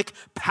cosmic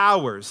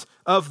powers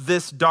of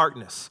this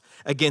darkness,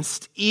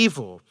 against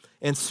evil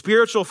and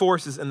spiritual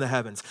forces in the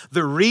heavens.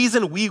 The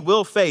reason we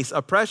will face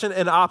oppression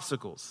and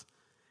obstacles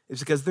is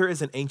because there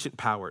is an ancient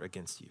power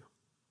against you.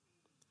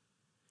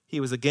 He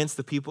was against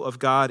the people of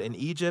God in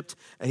Egypt,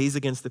 and he's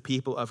against the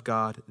people of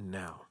God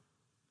now.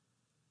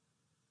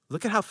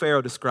 Look at how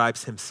Pharaoh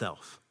describes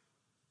himself,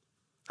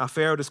 how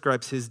Pharaoh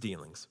describes his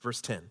dealings. Verse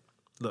 10,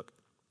 look.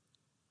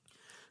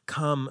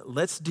 Come,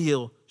 let's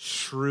deal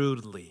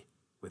shrewdly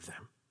with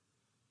them.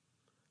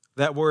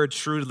 That word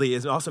shrewdly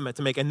is also meant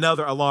to make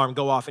another alarm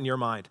go off in your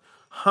mind.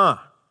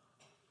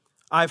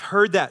 I've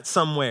heard that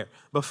somewhere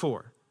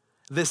before.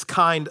 This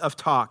kind of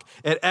talk.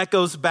 It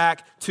echoes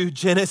back to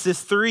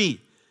Genesis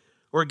 3,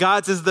 where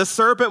God says the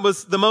serpent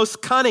was the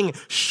most cunning,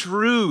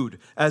 shrewd,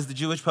 as the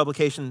Jewish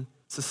Publication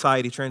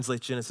Society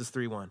translates Genesis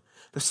 3:1.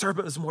 The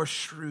serpent was more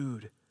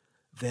shrewd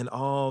than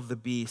all the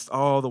beasts,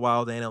 all the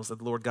wild animals that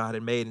the Lord God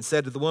had made, and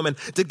said to the woman,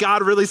 did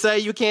God really say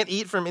you can't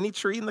eat from any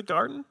tree in the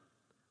garden?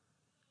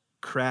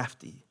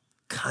 Crafty,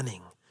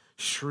 cunning,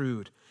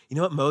 shrewd. You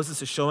know what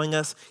Moses is showing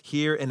us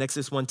here in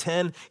Exodus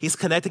 1:10? He's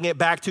connecting it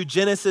back to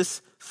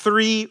Genesis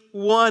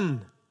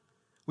 3:1.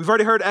 We've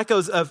already heard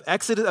echoes of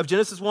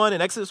Genesis 1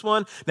 and Exodus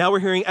 1. Now we're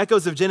hearing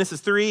echoes of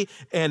Genesis 3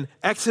 and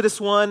Exodus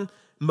 1.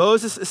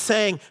 Moses is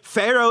saying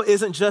Pharaoh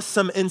isn't just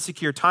some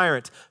insecure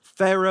tyrant.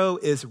 Pharaoh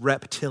is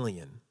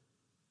reptilian.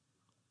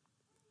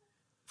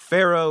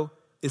 Pharaoh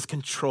is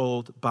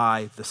controlled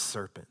by the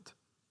serpent.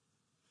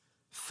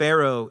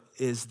 Pharaoh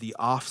is the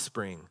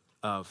offspring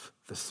of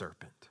the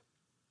serpent.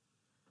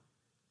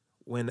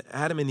 when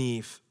Adam and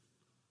Eve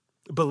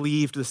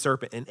believed the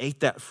serpent and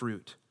ate that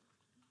fruit,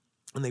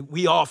 and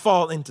we all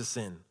fall into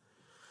sin,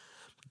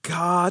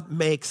 God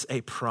makes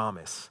a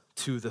promise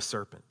to the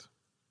serpent.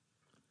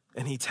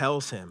 And he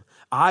tells him,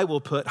 I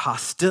will put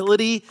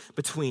hostility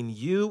between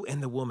you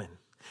and the woman,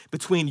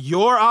 between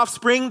your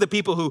offspring, the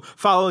people who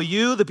follow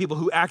you, the people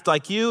who act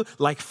like you,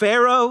 like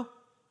Pharaoh,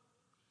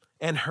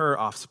 and her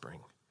offspring.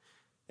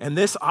 And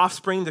this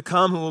offspring to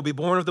come, who will be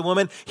born of the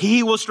woman,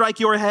 he will strike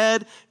your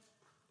head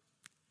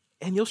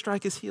and you'll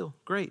strike his heel.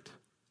 Great.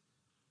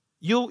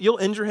 You'll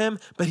injure him,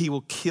 but he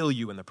will kill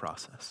you in the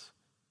process.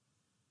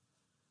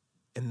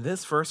 And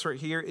this verse right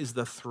here is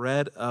the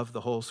thread of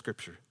the whole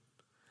scripture.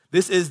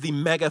 This is the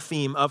mega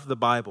theme of the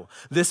Bible.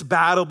 This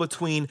battle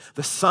between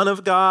the Son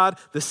of God,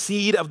 the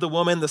seed of the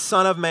woman, the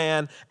Son of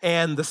Man,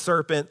 and the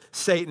serpent,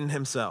 Satan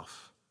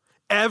himself.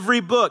 Every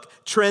book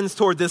trends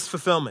toward this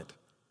fulfillment.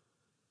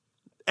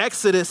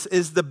 Exodus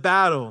is the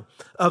battle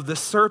of the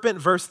serpent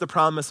versus the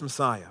promised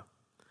Messiah,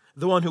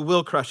 the one who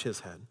will crush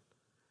his head,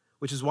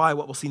 which is why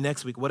what we'll see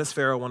next week, what does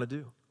Pharaoh want to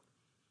do?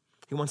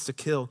 He wants to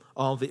kill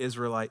all the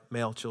Israelite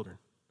male children.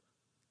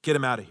 Get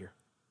him out of here.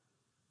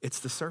 It's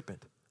the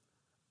serpent.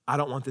 I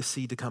don't want this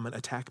seed to come and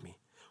attack me.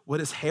 What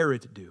does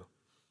Herod do?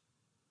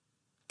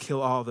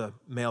 Kill all the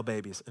male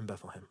babies in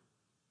Bethlehem.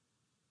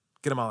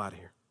 Get them all out of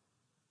here.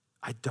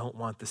 I don't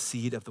want the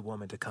seed of the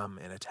woman to come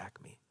and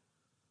attack me.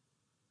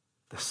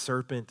 The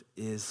serpent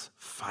is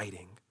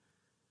fighting.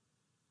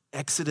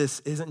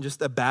 Exodus isn't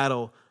just a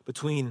battle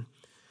between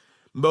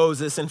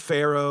Moses and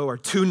Pharaoh or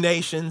two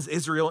nations,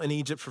 Israel and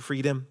Egypt, for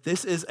freedom.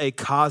 This is a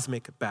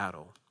cosmic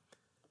battle.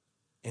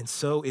 And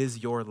so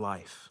is your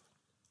life.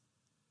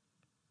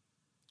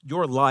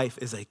 Your life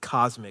is a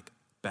cosmic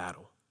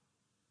battle.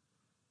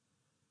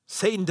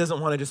 Satan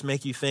doesn't want to just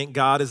make you think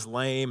God is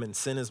lame and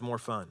sin is more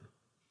fun.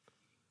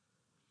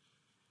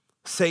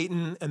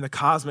 Satan and the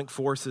cosmic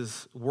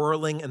forces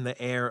whirling in the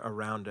air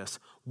around us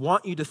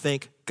want you to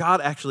think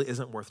God actually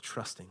isn't worth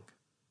trusting.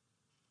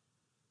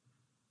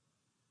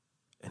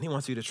 And he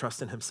wants you to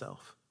trust in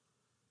himself.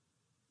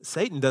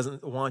 Satan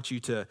doesn't want you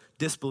to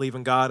disbelieve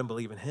in God and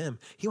believe in him.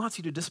 He wants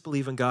you to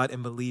disbelieve in God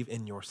and believe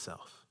in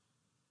yourself.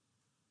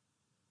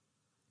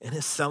 And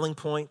his selling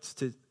point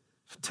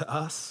to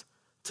us,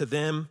 to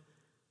them,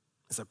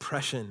 is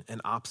oppression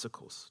and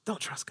obstacles. Don't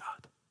trust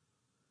God.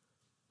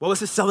 What was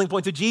his selling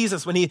point to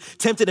Jesus when he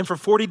tempted him for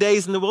 40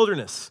 days in the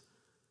wilderness?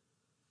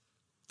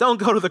 Don't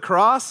go to the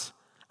cross.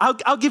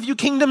 I'll give you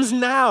kingdoms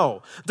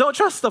now. Don't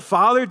trust the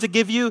Father to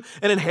give you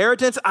an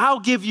inheritance. I'll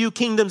give you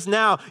kingdoms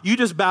now. You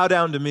just bow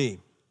down to me.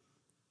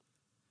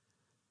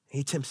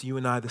 He tempts you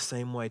and I the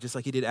same way, just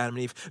like he did Adam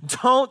and Eve.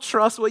 Don't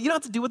trust you don't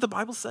have to do what the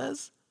Bible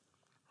says.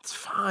 It's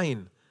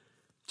fine.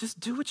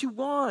 Just do what you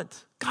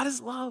want. God is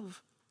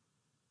love.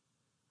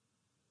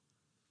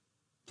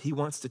 He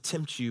wants to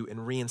tempt you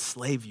and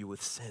re-enslave you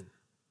with sin.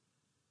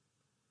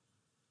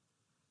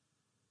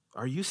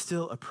 Are you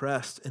still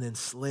oppressed and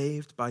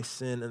enslaved by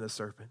sin and the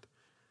serpent?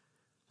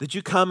 Did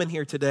you come in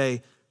here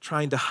today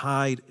trying to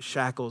hide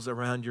shackles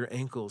around your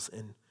ankles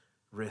and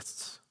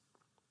wrists?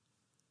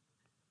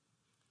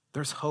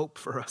 There's hope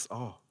for us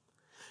all,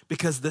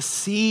 because the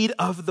seed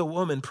of the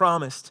woman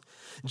promised,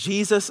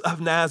 Jesus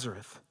of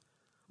Nazareth,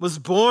 was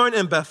born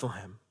in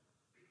Bethlehem,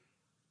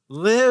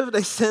 lived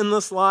a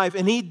sinless life,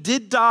 and he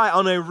did die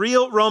on a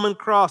real Roman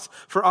cross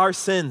for our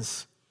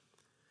sins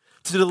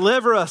to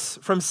deliver us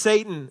from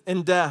Satan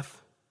and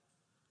death.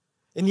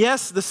 And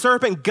yes, the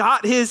serpent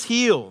got his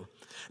heel,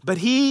 but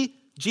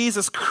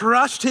Jesus,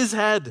 crushed his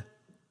head.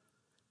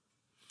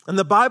 And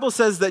the Bible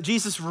says that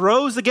Jesus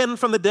rose again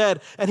from the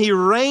dead, and he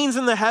reigns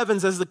in the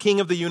heavens as the King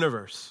of the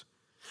universe,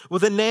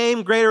 with a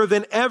name greater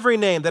than every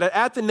name, that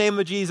at the name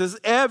of Jesus,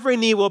 every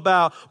knee will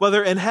bow,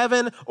 whether in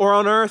heaven or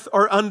on earth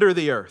or under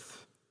the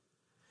earth.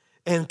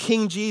 And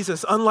King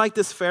Jesus, unlike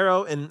this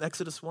Pharaoh in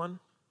Exodus 1,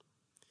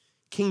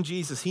 King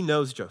Jesus, he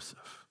knows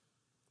Joseph.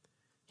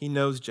 He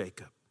knows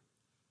Jacob.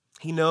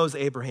 He knows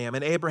Abraham,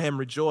 and Abraham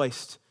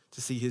rejoiced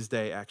to see his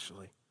day,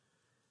 actually.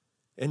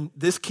 And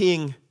this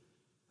King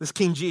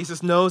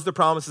Jesus knows the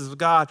promises of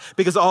God,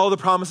 because all the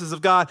promises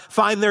of God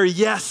find their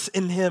yes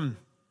in him.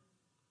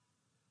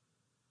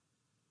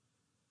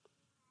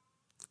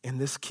 And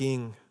this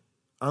king,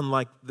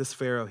 unlike this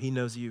Pharaoh, he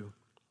knows you.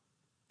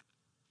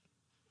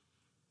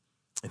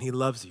 And he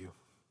loves you.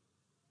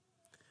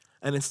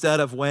 And instead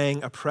of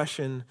weighing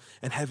oppression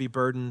and heavy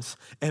burdens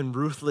and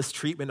ruthless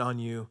treatment on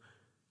you,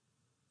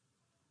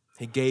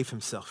 he gave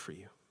himself for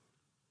you.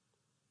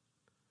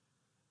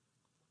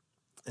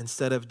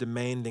 Instead of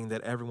demanding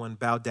that everyone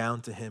bow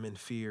down to him in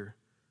fear,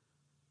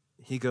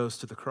 he goes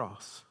to the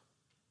cross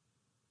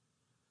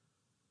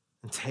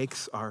and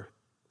takes our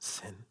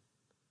sin.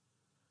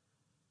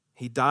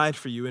 He died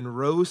for you and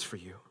rose for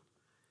you.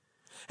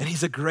 And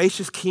he's a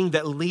gracious king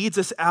that leads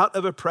us out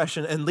of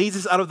oppression and leads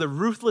us out of the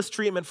ruthless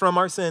treatment from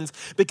our sins,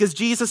 because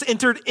Jesus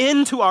entered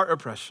into our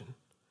oppression.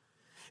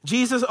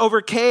 Jesus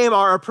overcame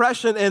our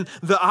oppression and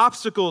the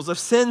obstacles of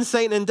sin,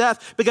 Satan, and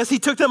death because he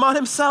took them on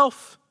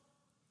himself.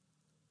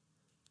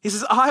 He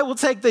says, I will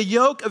take the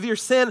yoke of your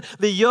sin,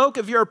 the yoke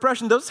of your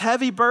oppression, those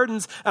heavy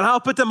burdens, and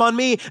I'll put them on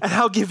me, and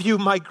I'll give you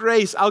my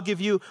grace. I'll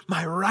give you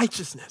my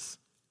righteousness.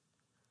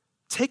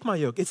 Take my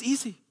yoke. It's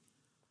easy.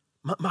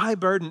 My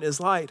burden is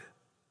light.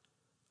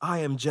 I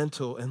am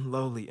gentle and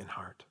lowly in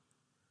heart.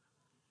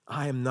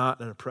 I am not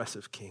an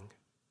oppressive king.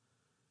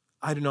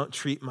 I do not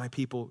treat my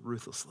people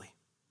ruthlessly.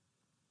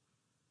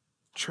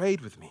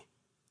 Trade with me.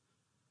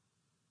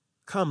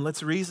 Come,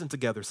 let's reason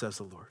together, says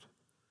the Lord.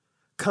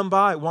 Come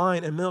buy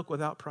wine and milk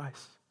without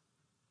price.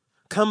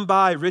 Come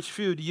buy rich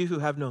food, you who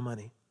have no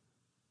money.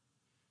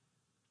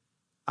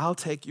 I'll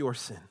take your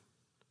sin.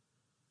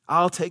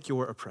 I'll take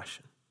your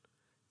oppression.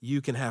 You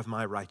can have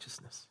my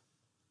righteousness.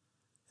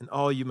 And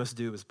all you must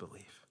do is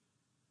believe.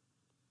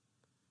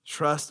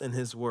 Trust in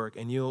his work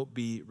and you'll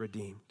be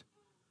redeemed.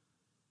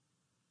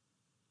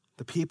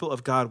 The people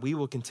of God, we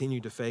will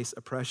continue to face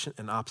oppression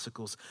and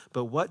obstacles.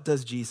 But what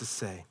does Jesus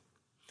say?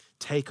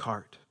 Take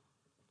heart.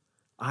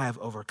 I have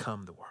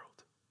overcome the world.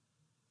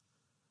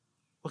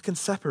 What can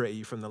separate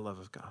you from the love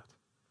of God?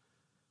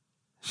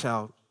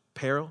 Shall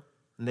peril,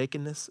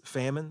 nakedness,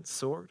 famine,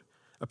 sword,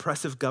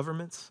 oppressive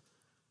governments,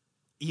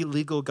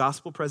 illegal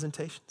gospel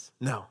presentations?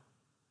 No.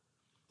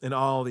 In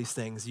all these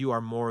things, you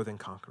are more than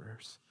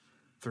conquerors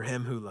through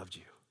him who loved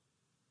you.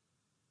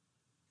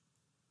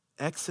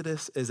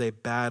 Exodus is a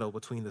battle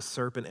between the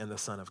serpent and the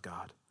Son of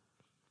God.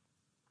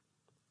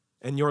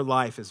 And your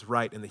life is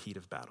right in the heat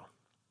of battle.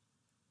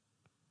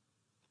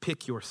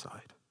 Pick your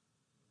side.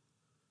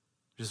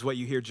 Which is what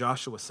you hear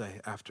Joshua say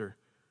after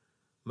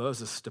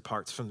Moses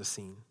departs from the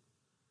scene.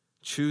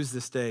 Choose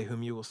this day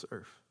whom you will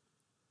serve.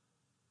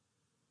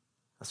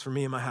 As for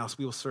me and my house,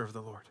 we will serve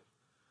the Lord.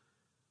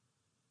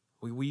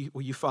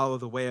 Will you follow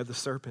the way of the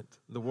serpent,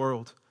 the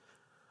world,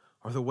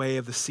 or the way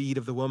of the seed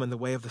of the woman, the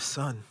way of the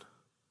Son?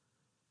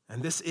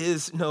 And this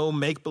is no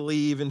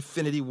make-believe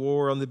infinity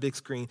war on the big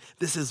screen.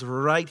 This is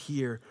right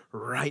here,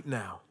 right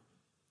now.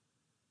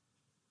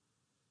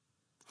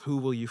 Who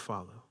will you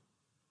follow?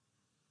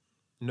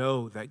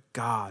 Know that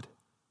God,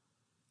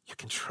 you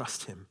can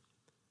trust him,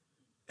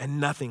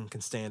 and nothing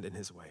can stand in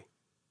his way.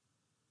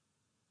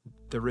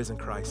 The risen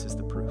Christ is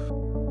the proof.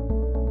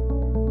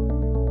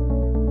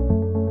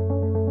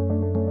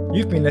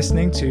 You've been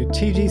listening to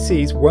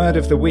TGC's Word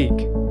of the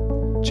Week.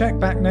 Check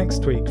back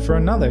next week for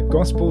another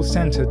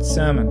gospel-centered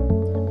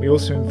sermon. We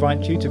also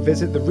invite you to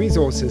visit the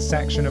resources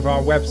section of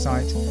our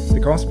website,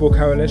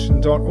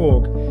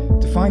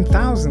 thegospelcoalition.org, to find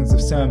thousands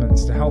of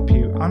sermons to help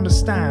you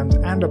understand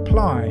and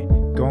apply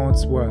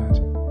God's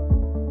Word.